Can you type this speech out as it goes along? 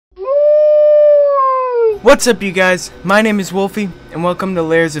What's up, you guys? My name is Wolfie, and welcome to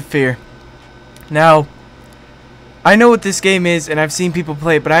Layers of Fear. Now, I know what this game is, and I've seen people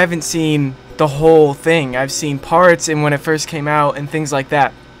play it, but I haven't seen the whole thing. I've seen parts and when it first came out and things like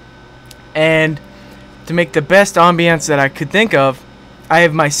that. And to make the best ambiance that I could think of, I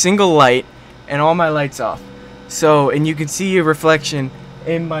have my single light and all my lights off. So, and you can see your reflection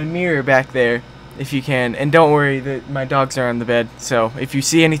in my mirror back there, if you can. And don't worry, that my dogs are on the bed, so if you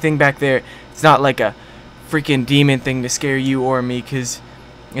see anything back there, it's not like a freaking demon thing to scare you or me, because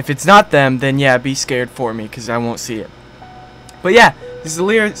if it's not them, then yeah, be scared for me, because I won't see it. But yeah, this is the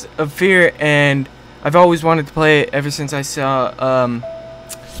Layers of Fear, and I've always wanted to play it ever since I saw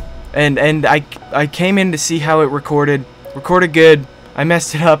and I came in to see how it recorded good. I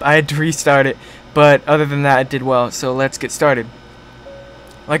messed it up, I had to restart it, but other than that, it did well. So let's get started.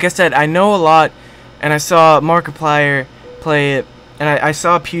 Like I said, I know a lot, and I saw Markiplier play it, and I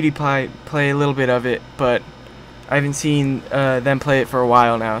saw PewDiePie play a little bit of it, but I haven't seen them play it for a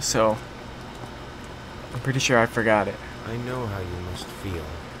while now, so I'm pretty sure I forgot it. I know how you must feel.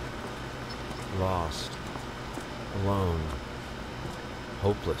 Lost. Alone.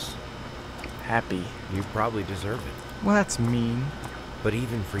 Hopeless. Happy. You probably deserve it. Well, that's mean. But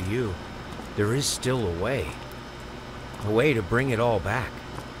even for you, there is still a way. A way to bring it all back.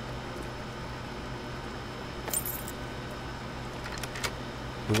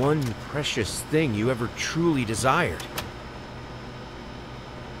 The one precious thing you ever truly desired.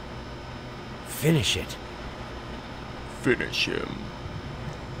 Finish it. Finish him.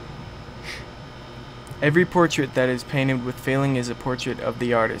 Every portrait that is painted with feeling is a portrait of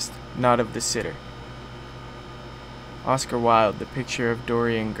the artist, not of the sitter. Oscar Wilde, The Picture of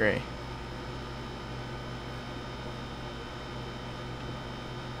Dorian Gray.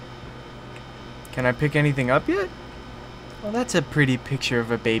 Can I pick anything up yet? Well, that's a pretty picture of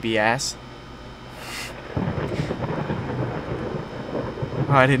a baby ass. Oh,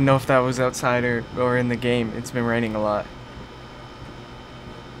 I didn't know if that was outside or in the game. It's been raining a lot.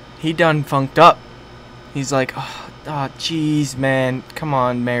 He done funked up. He's like, oh, jeez, man. Come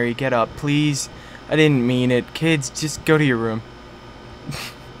on, Mary, get up, please. I didn't mean it. Kids, just go to your room.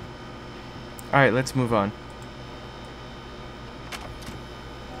 Alright, let's move on.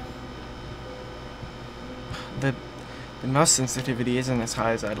 The mouse sensitivity isn't as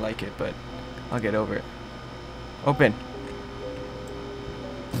high as I'd like it, but I'll get over it. Open.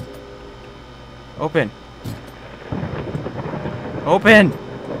 Open. Open!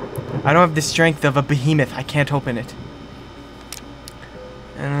 I don't have the strength of a behemoth. I can't open it.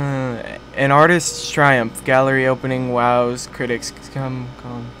 An artist's triumph. Gallery opening wows critics. Come.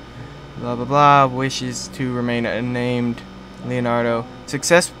 Blah, blah, blah. Wishes to remain unnamed. Leonardo.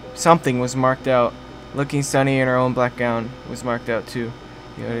 Success something was marked out. Looking sunny in her own black gown was marked out too.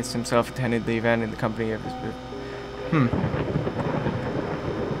 The artist himself attended the event in the company of his...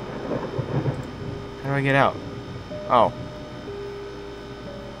 How do I get out? Oh.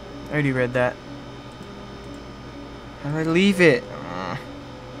 I already read that. How do I leave it?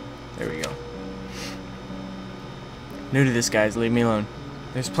 There we go. New to this, guys. Leave me alone.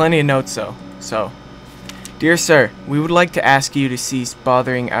 There's plenty of notes, though. So, dear sir, we would like to ask you to cease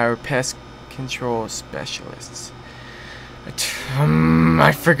bothering our pest control specialists.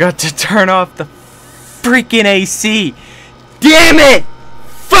 I forgot to turn off the freaking AC. Damn it!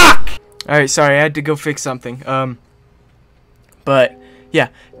 Fuck! Alright, sorry, I had to go fix something. But yeah,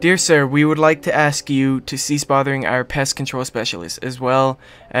 dear sir, we would like to ask you to cease bothering our pest control specialists, as well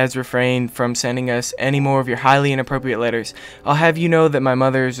as refrain from sending us any more of your highly inappropriate letters. I'll have you know that my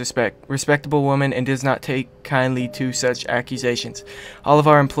mother is a respectable woman and does not take kindly to such accusations. All of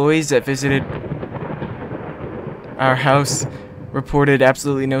our employees that visited our house reported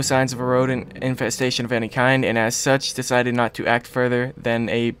absolutely no signs of a rodent infestation of any kind, and as such decided not to act further than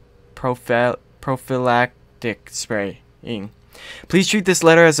a prophylactic spraying. Please treat this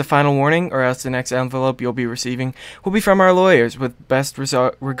letter as a final warning, or else the next envelope you'll be receiving will be from our lawyers. With best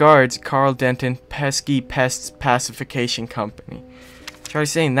regards, Carl Denton, Pesky Pests Pacification Company. Try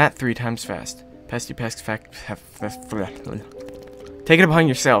saying that 3 times fast. Pesky Pests Take it upon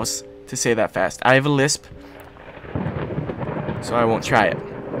yourselves to say that fast. I have a lisp, so I won't try it.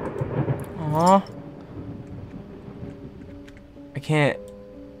 Aww. I can't...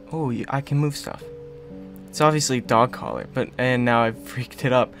 Oh, I can move stuff. It's obviously dog collar, and now I've freaked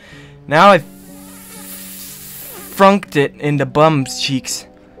it up. Now I've frunked it into bum's cheeks.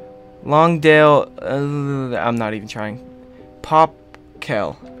 Longdale, I'm not even trying.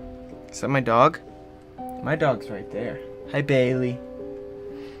 Popkel. Is that my dog? My dog's right there. Hi, Bailey.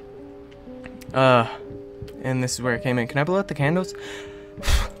 And this is where it came in. Can I blow out the candles?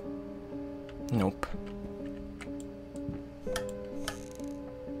 Nope.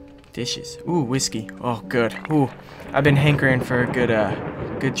 Dishes. Ooh, whiskey. Oh, good. Ooh, I've been hankering for a good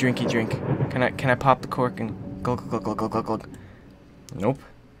drinky drink. Can I pop the cork and glug glug glug glug glug glug? Nope.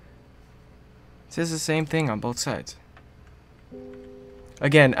 It says the same thing on both sides.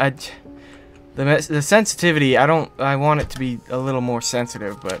 Again, the sensitivity. I want it to be a little more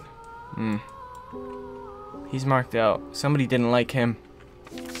sensitive, but he's marked out. Somebody didn't like him.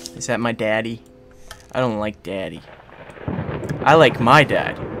 Is that my daddy? I don't like daddy. I like my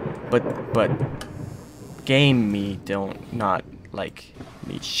dad. But game me don't not like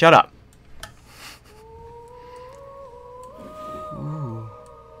me. Shut up. Ooh.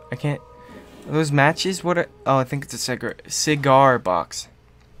 I can't. Are those matches? What are, oh, I think it's a cigar box.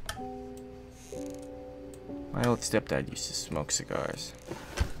 My old stepdad used to smoke cigars.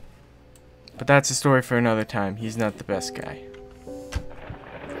 But that's a story for another time. He's not the best guy.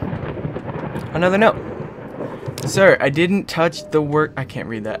 Another note. Sir, I didn't touch the I can't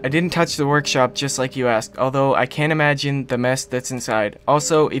read that. I didn't touch the workshop just like you asked, although I can't imagine the mess that's inside.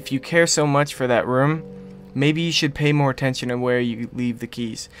 Also, if you care so much for that room, maybe you should pay more attention to where you leave the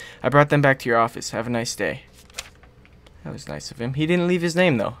keys. I brought them back to your office. Have a nice day. That was nice of him. He didn't leave his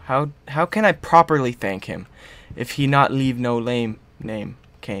name, though. How can I properly thank him if he not leave no lame name,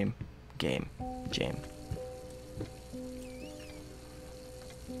 game, jam?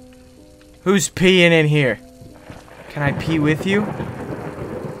 Who's peeing in here? Can I pee with you?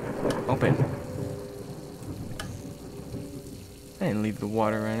 Open. I didn't leave the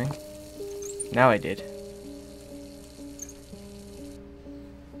water running. Now I did.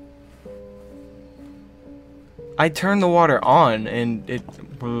 I turned the water on and it...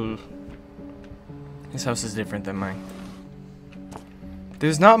 This house is different than mine.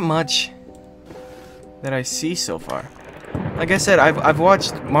 There's not much that I see so far. Like I said, I've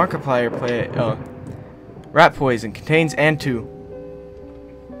watched Markiplier play it. Rat poison contains Antu.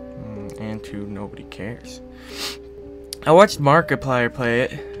 Antu, nobody cares. I watched Markiplier play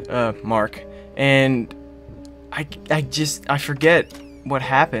it, Mark, and I forget what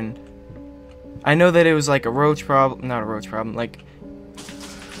happened. I know that it was like a roach problem, not a roach problem, like...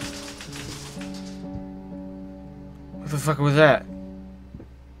 What the fuck was that?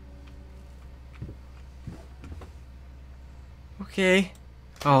 Okay.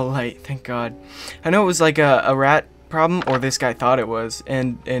 Oh, light, thank God. I know it was like a rat problem, or this guy thought it was,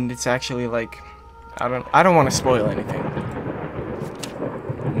 and it's actually like, I don't want to spoil anything.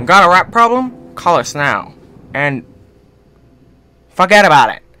 Got a rat problem? Call us now. And forget about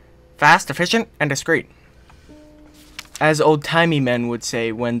it. Fast, efficient, and discreet. As old-timey men would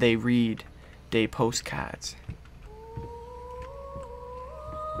say when they read day postcards.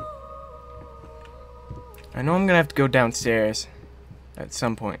 I know I'm gonna have to go downstairs at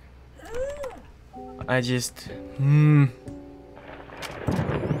some point. I just...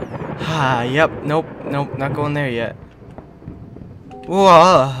 Yep. Nope, not going there yet.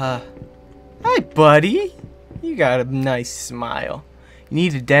 Whoa. Hi, buddy. You got a nice smile. You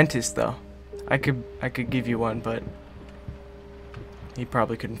need a dentist, though. I could give you one, but he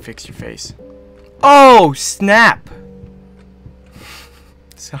probably couldn't fix your face. Oh, snap!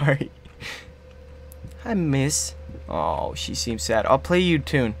 Sorry. Hi, miss. Oh, she seems sad. I'll play you a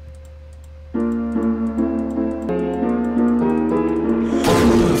tune. Oh,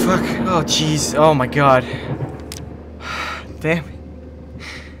 fuck. Oh, jeez. Oh, my God. Damn it.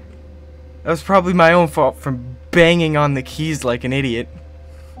 That was probably my own fault for banging on the keys like an idiot.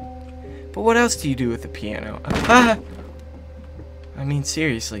 But what else do you do with the piano? I mean,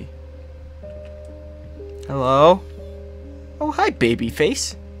 seriously. Hello? Oh, hi,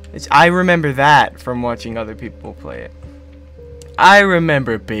 babyface. I remember that from watching other people play it. I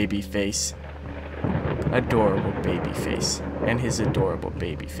remember Babyface. Adorable Babyface. And his adorable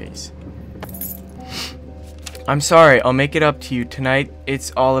Babyface. I'm sorry, I'll make it up to you. Tonight,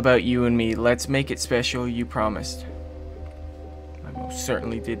 it's all about you and me. Let's make it special, you promised. I most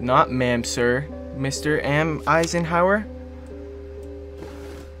certainly did not, ma'am, sir. Mr. M. Eisenhower?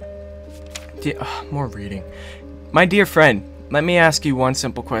 More reading. My dear friend, let me ask you one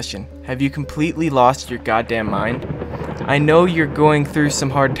simple question. Have you completely lost your goddamn mind? I know you're going through some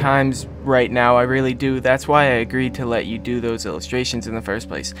hard times right now, I really do. That's why I agreed to let you do those illustrations in the first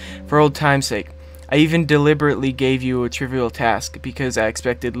place. For old time's sake. I even deliberately gave you a trivial task because I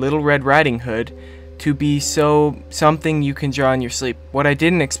expected Little Red Riding Hood to be something you can draw in your sleep. What I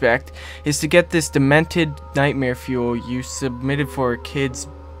didn't expect is to get this demented nightmare fuel you submitted for a kid's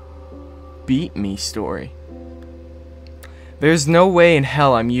Beat Me story. There's no way in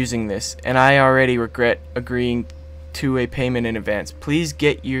hell I'm using this, and I already regret agreeing to a payment in advance. Please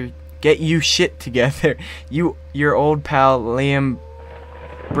get you shit together. Your old pal Liam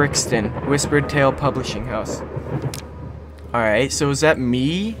Brixton, Whispered Tale Publishing House. Alright, so is that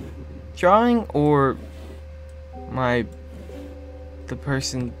me drawing, or the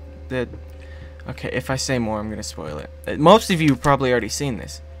person that... Okay, if I say more, I'm gonna spoil it. Most of you have probably already seen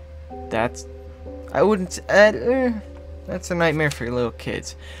this. That's... I wouldn't... that's a nightmare for little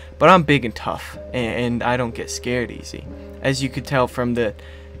kids. But I'm big and tough, and I don't get scared easy. As you could tell from the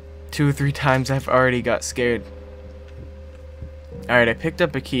 2 or 3 times I've already got scared. Alright, I picked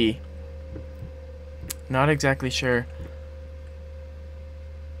up a key. Not exactly sure.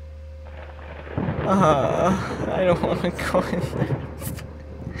 I don't want to go in there.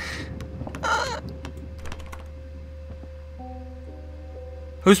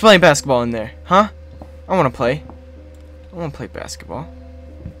 Who's playing basketball in there? Huh? I want to play. I want to play basketball.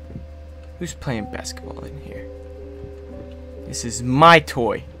 Who's playing basketball in here? This is my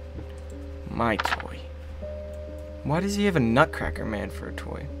toy. My toy. Why does he have a Nutcracker Man for a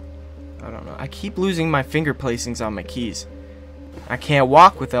toy? I don't know. I keep losing my finger placings on my keys. I can't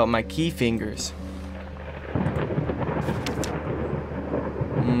walk without my key fingers.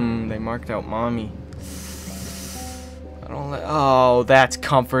 They marked out mommy. Oh, that's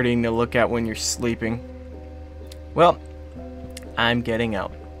comforting to look at when you're sleeping. Well, I'm getting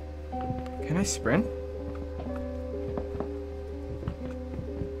out. Can I sprint?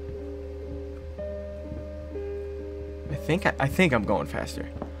 I think I'm going faster.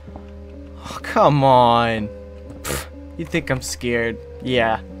 Oh, come on. Pfft, you think I'm scared?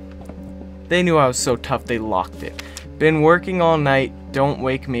 Yeah. They knew I was so tough they locked it. Been working all night. Don't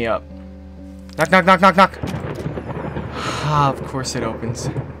wake me up. Knock, knock, knock, knock, knock. Ah, of course it opens.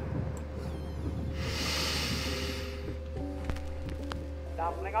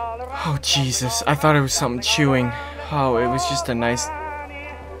 Oh, Jesus. I thought it was something chewing. Oh, it was just a nice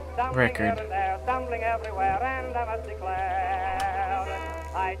record.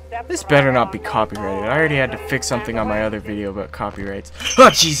 This better not be copyrighted. I already had to fix something on my other video about copyrights. Oh,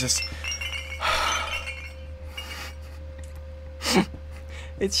 Jesus.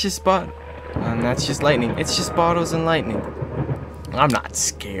 It's just and that's just lightning. It's just bottles and lightning. I'm not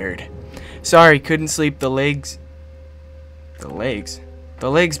scared. Sorry, couldn't sleep. The legs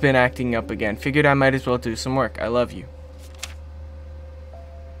been acting up again. Figured I might as well do some work. I love you.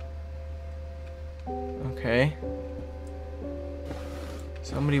 Okay.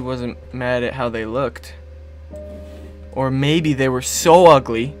 Somebody wasn't mad at how they looked. Or maybe they were so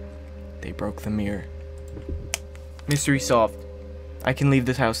ugly they broke the mirror. Mystery solved. I can leave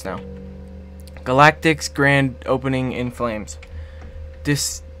this house now. Galactic's grand opening in flames.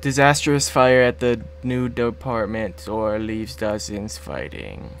 Disastrous fire at the new department store leaves dozens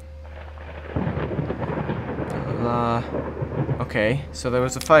fighting. Okay, so there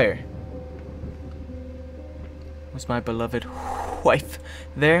was a fire. Was my beloved wife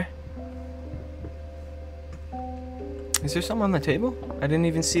there? Is there something on the table? I didn't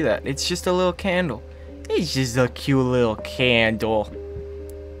even see that. It's just a little candle. It's just a cute little candle.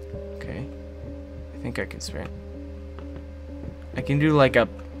 Okay. I think I can sprint. I can do like a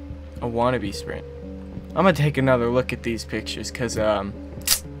wannabe sprint. I'm gonna take another look at these pictures because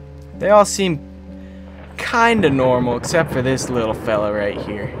they all seem kinda normal except for this little fella right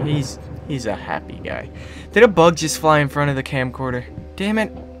here. He's a happy guy. Did a bug just fly in front of the camcorder? Damn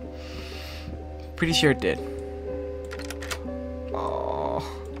it. Pretty sure it did. Oh.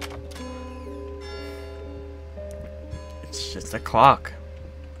 It's just a clock.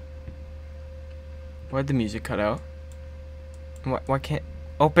 Why'd the music cut out? Why can't...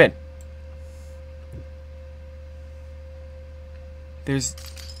 Open! There's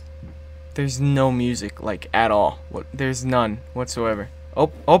no music, like, at all. There's none whatsoever.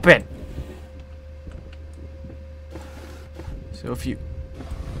 Open! So if you...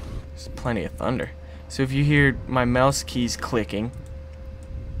 There's plenty of thunder. So if you hear my mouse keys clicking,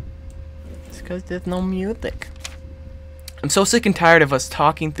 it's because there's no music. I'm so sick and tired of us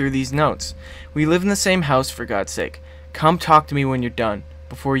talking through these notes. We live in the same house, for God's sake. Come talk to me when you're done,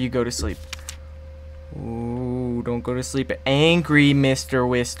 before you go to sleep. Ooh, don't go to sleep angry, Mr.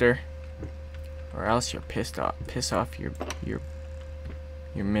 Wister. Or else you're pissed off. Piss off your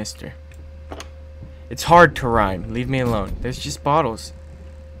mister. It's hard to rhyme. Leave me alone. There's just bottles.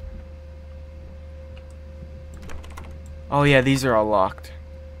 Oh yeah, these are all locked.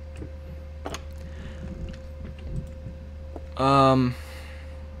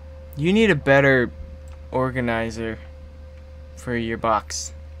 You need a better organizer for your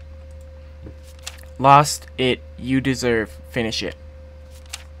box. Lost it. You deserve. Finish it.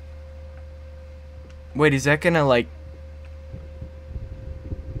 Wait, is that gonna like...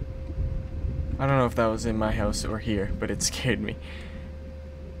 I don't know if that was in my house or here, but it scared me.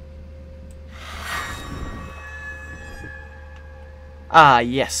 Ah,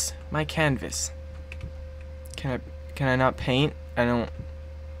 yes, my canvas. Can I not paint? I don't.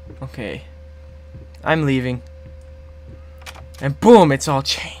 Okay. I'm leaving. And boom, it's all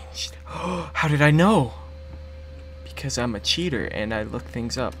changed. How did I know? Because I'm a cheater and I look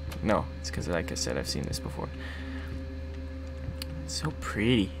things up. No, it's because, like I said, I've seen this before. It's so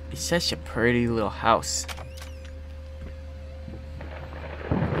pretty. It's such a pretty little house.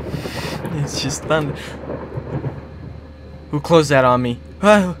 It's just thunder. Who closed that on me?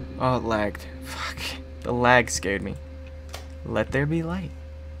 Oh, it lagged. Fuck. The lag scared me. Let there be light.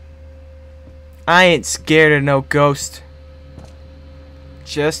 I ain't scared of no ghost.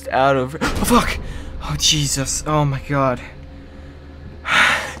 Just out of... Oh, fuck! Oh, Jesus. Oh, my God.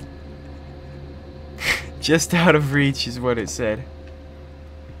 Just out of reach is what it said.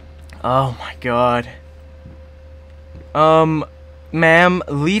 Oh, my God. Ma'am,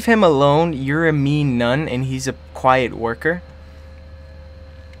 leave him alone. You're a mean nun, and he's a quiet worker.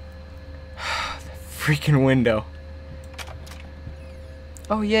 The freaking window.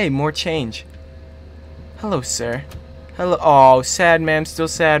 Oh, yay, more change. Hello, sir. Hello. Oh, sad, ma'am. Still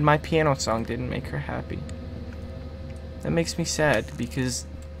sad. My piano song didn't make her happy. That makes me sad, because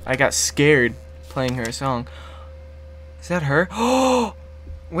I got scared playing her a song. Is that her? Oh!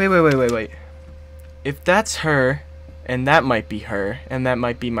 Wait. If that's her... and that might be her, and that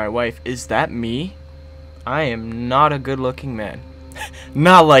might be my wife. Is that me? I am not a good-looking man.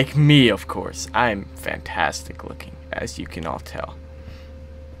 Not like me, of course. I'm fantastic looking, as you can all tell.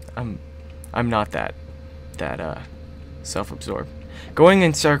 I'm not that self-absorbed. Going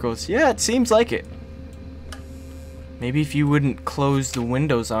in circles. Yeah, it seems like it. Maybe if you wouldn't close the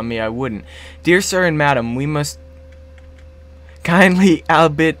windows on me, I wouldn't. Dear sir and madam, we must kindly,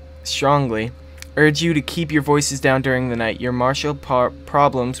 albeit strongly, urge you to keep your voices down during the night. Your martial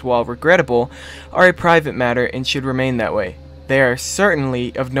problems, while regrettable, are a private matter and should remain that way. They are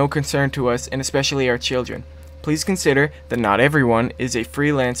certainly of no concern to us, and especially our children. Please consider that not everyone is a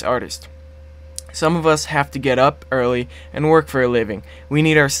freelance artist. Some of us have to get up early and work for a living. We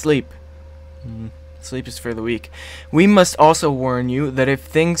need our sleep. Sleep is for the weak. We must also warn you that if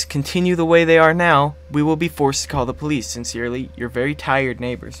things continue the way they are now, we will be forced to call the police. Sincerely, your very tired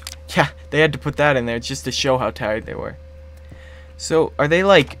neighbors. Yeah, they had to put that in there just to show how tired they were. So, are they,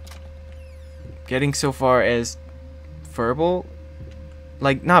 like, getting so far as verbal?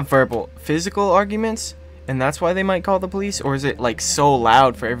 Like, not verbal, physical arguments? And that's why they might call the police? Or is it, like, so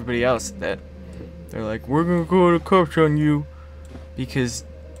loud for everybody else that they're like, we're gonna call the cops on you because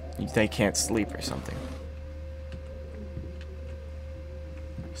they can't sleep or something?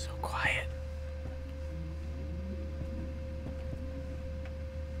 So quiet.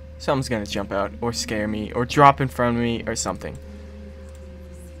 Something's gonna jump out or scare me or drop in front of me or something.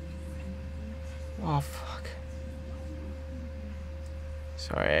 Oh, fuck.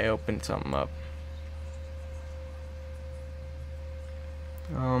 Sorry, I opened something up.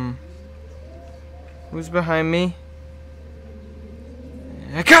 Who's behind me?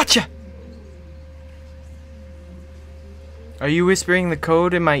 I gotcha! Are you whispering the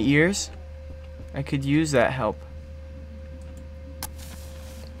code in my ears? I could use that help.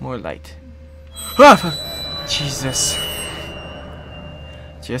 More light. Ah! Jesus.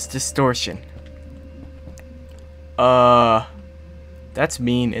 Just distortion. That's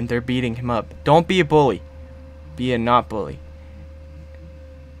mean, and they're beating him up. Don't be a bully. Be a not bully.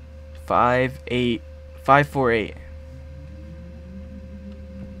 548.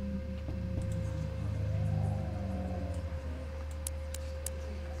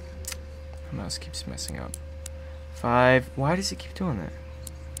 My mouse keeps messing up. 5. Why does it keep doing that?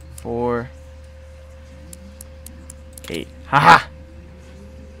 4. 8. Haha!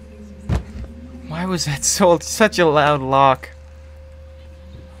 Why was that such a loud lock?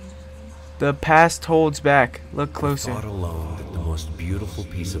 The past holds back. Look closer. Thought alone that the most beautiful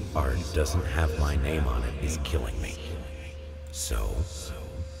piece of art doesn't have my name on it is killing me. So,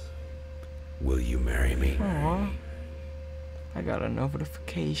 will you marry me? Aww. I got a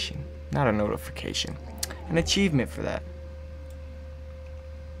notification. Not a notification. An achievement for that.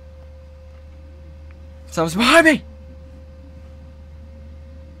 Someone's behind me!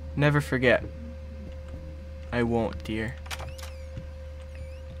 Never forget. I won't, dear.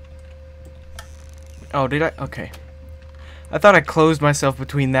 Oh, did I? Okay. I thought I closed myself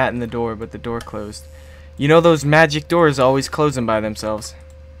between that and the door, but the door closed. You know those magic doors always closing by themselves.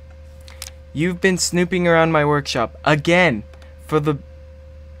 You've been snooping around my workshop again for the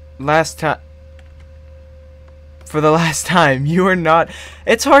last time. For the last time. You are not.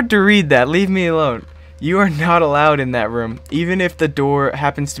 It's hard to read that. Leave me alone. You are not allowed in that room, even if the door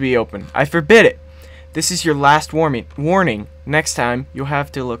happens to be open. I forbid it. This is your last warning. Next time, you'll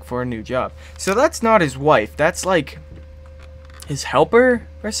have to look for a new job. So that's not his wife. That's like his helper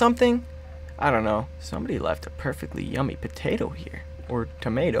or something. I don't know. Somebody left a perfectly yummy potato here. Or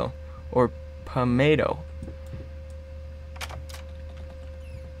tomato. Or pomato.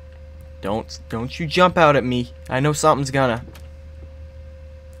 Don't you jump out at me. I know something's gonna.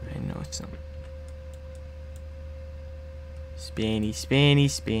 I know something. Spinny, spinny,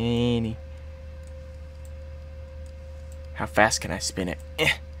 spinny. How fast can I spin it?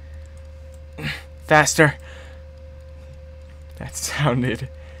 Faster. That sounded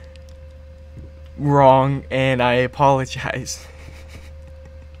wrong, and I apologize.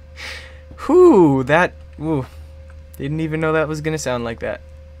 Whew, whew. Didn't even know that was gonna sound like that.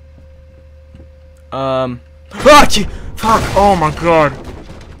 Fuck! Oh my god!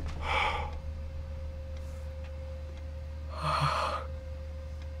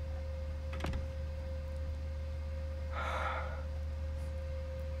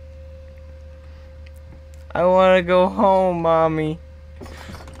 I wanna go home, mommy.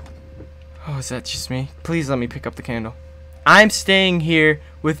 Oh, is that just me? Please let me pick up the candle. I'm staying here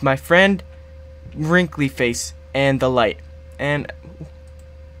with my friend Wrinkly Face and the light. And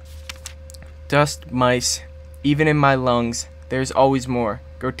dust, mice, even in my lungs, there's always more.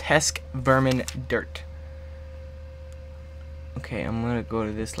 Grotesque vermin dirt. Okay, I'm gonna go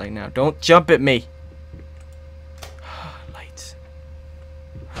to this light now. Don't jump at me. Lights.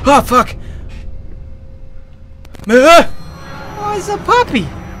 Oh, fuck! Oh, it's a puppy!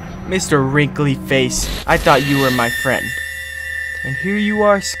 Mr. Wrinkly Face, I thought you were my friend. And here you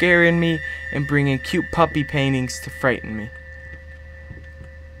are scaring me and bringing cute puppy paintings to frighten me.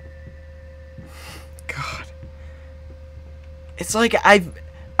 God. It's like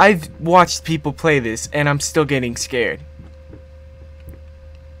I've watched people play this and I'm still getting scared.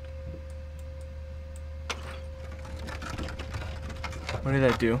 What did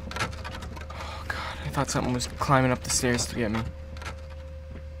that do? Oh god, I thought something was climbing up the stairs to get me.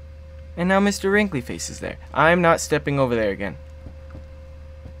 And now Mr. Wrinkly Face is there. I'm not stepping over there again.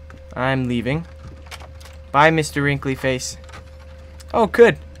 I'm leaving. Bye, Mr. Wrinkly Face. Oh,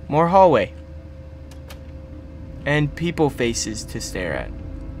 good. More hallway. And people faces to stare at.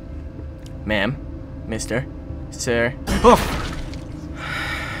 Ma'am. Mister. Sir. Oh!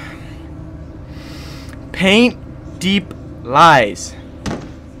 Paint deep lies.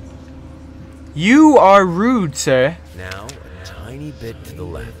 You are rude, sir. Now, a tiny bit to the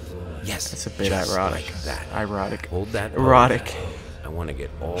left. Yes, that's a bit just ironic. Like that. Ironic. Hold that. Erotic. I want to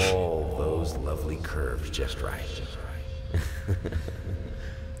get all those lovely curves just right.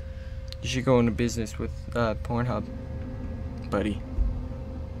 You should go into business with Pornhub, buddy.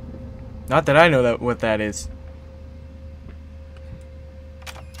 Not that I know what that is.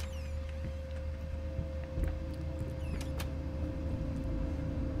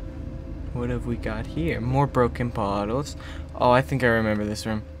 What have we got here? More broken bottles. Oh, I think I remember this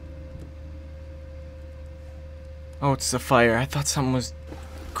room. Oh, it's the fire. I thought something was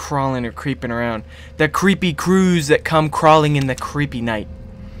crawling or creeping around. The creepy crews that come crawling in the creepy night.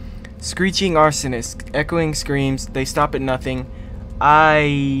 Screeching arsonists, echoing screams. They stop at nothing.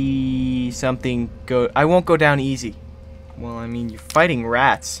 I won't go down easy. Well, I mean, you're fighting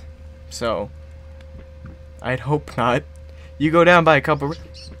rats, so I'd hope not. You go down by a couple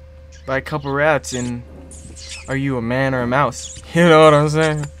rats, and are you a man or a mouse? You know what I'm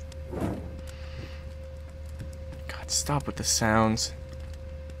saying? God, stop with the sounds.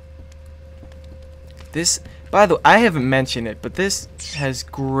 This, by the way, I haven't mentioned it, but this has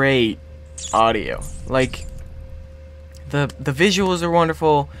great audio. Like, the visuals are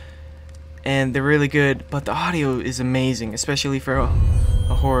wonderful, and they're really good, but the audio is amazing, especially for a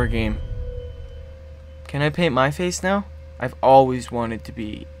horror game. Can I paint my face now? I've always wanted to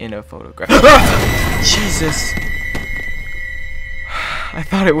be in a photograph. Jesus! I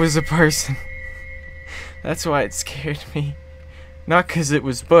thought it was a person. That's why it scared me. Not because it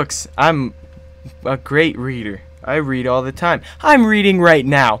was books. I'm a great reader. I read all the time. I'm reading right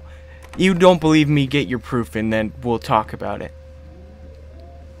now. You don't believe me, get your proof and then we'll talk about it.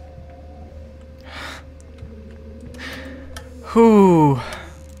 Whew.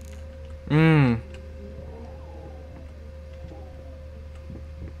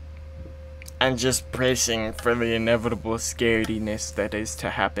 I'm just bracing for the inevitable scarediness that is to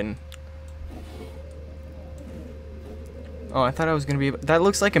happen. Oh, I thought I was gonna be able— that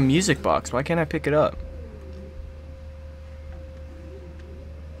looks like a music box. Why can't I pick it up?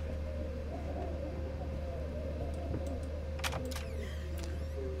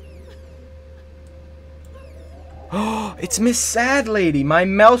 Oh, it's Miss Sad Lady. My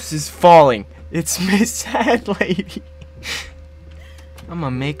mouse is falling. It's Miss Sad Lady. I'm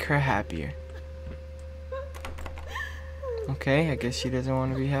gonna make her happier. Okay, I guess she doesn't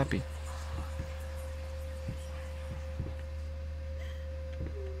want to be happy.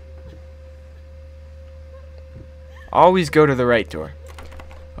 Always go to the right door.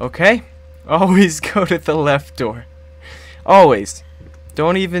 Okay? Always go to the left door. Always.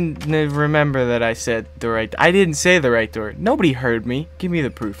 Don't even remember that I said the right. I didn't say the right door. Nobody heard me. Give me the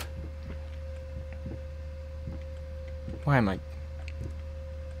proof. Why am I?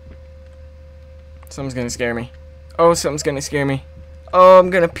 Something's gonna scare me. Oh, something's gonna scare me. Oh, I'm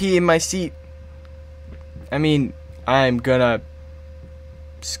gonna pee in my seat. I mean, I'm gonna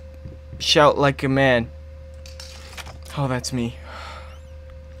shout like a man. Oh, that's me.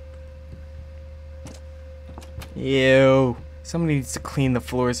 Ew. Somebody needs to clean the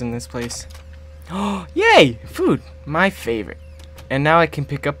floors in this place. Oh, yay! Food. My favorite. And now I can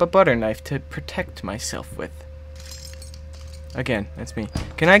pick up a butter knife to protect myself with. Again, that's me.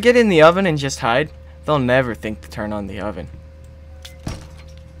 Can I get in the oven and just hide? They'll never think to turn on the oven.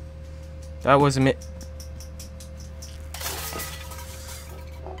 That wasn't it.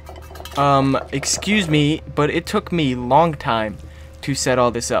 Excuse me, but it took me a long time to set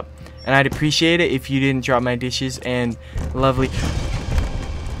all this up. And I'd appreciate it if you didn't drop my dishes and lovely...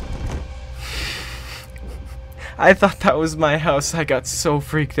 I thought that was my house. I got so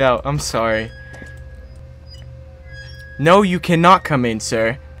freaked out. I'm sorry. No, you cannot come in,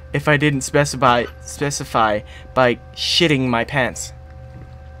 sir, if I didn't specify by shitting my pants.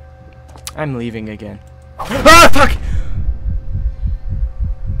 I'm leaving again. Ah, fuck!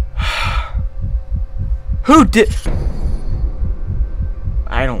 Who did...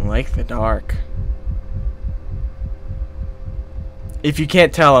 I don't like the dark. If you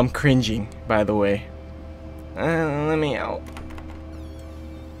can't tell, I'm cringing, by the way. Let me out.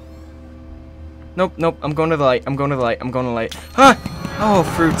 Nope, nope, I'm going to the light, I'm going to the light, I'm going to the light. Ah! Oh,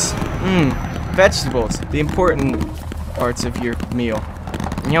 fruits. Vegetables. The important parts of your meal.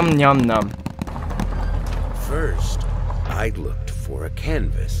 Yum, yum, num. First, I looked for a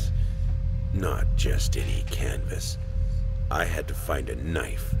canvas. Not just any canvas. I had to find a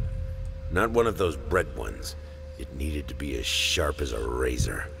knife. Not one of those bread ones. It needed to be as sharp as a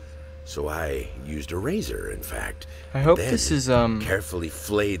razor. So I used a razor, in fact. I hope then this is, carefully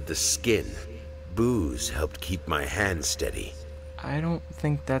flayed the skin. Booze helped keep my hand steady. I don't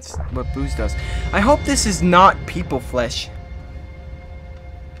think that's what booze does. I hope this is not people flesh.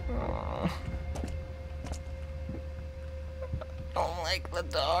 Oh. I don't like the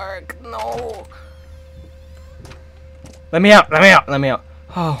dark. No. Let me out. Let me out. Let me out.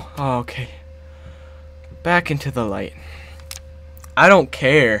 Oh, okay. Back into the light. I don't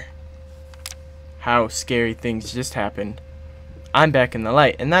care how scary things just happened. I'm back in the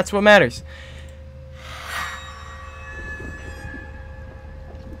light, and that's what matters.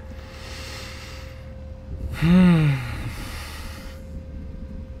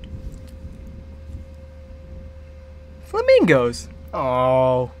 Flamingos.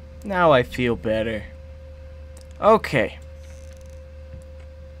 Oh, now I feel better. Okay.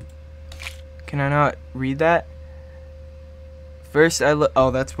 Can I not read that? First,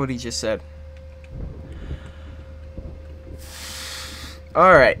 oh, that's what he just said.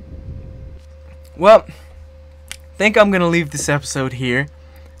 Alright. Well, I think I'm gonna leave this episode here.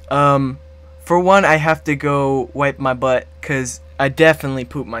 For one, I have to go wipe my butt, because I definitely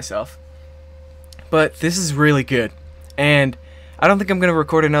pooped myself. But this is really good. And I don't think I'm gonna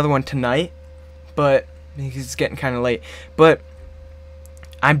record another one tonight, but because it's getting kind of late. But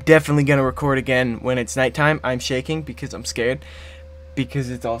I'm definitely gonna record again when it's nighttime. I'm shaking because I'm scared, because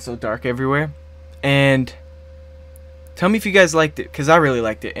it's also dark everywhere. And tell me if you guys liked it, because I really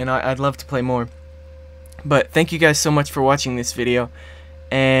liked it, and I'd love to play more. But thank you guys so much for watching this video,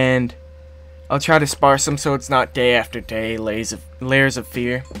 and I'll try to spar some so it's not day after day layers of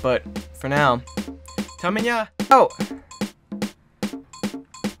fear. But for now, Tamiya out.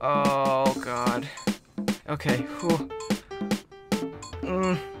 Oh God. Okay. Whew.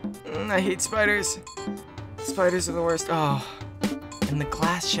 I hate spiders. Spiders are the worst. Oh, and the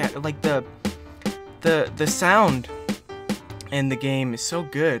glass shatter, like the sound in the game is so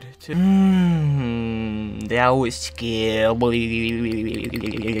good too. That was scary.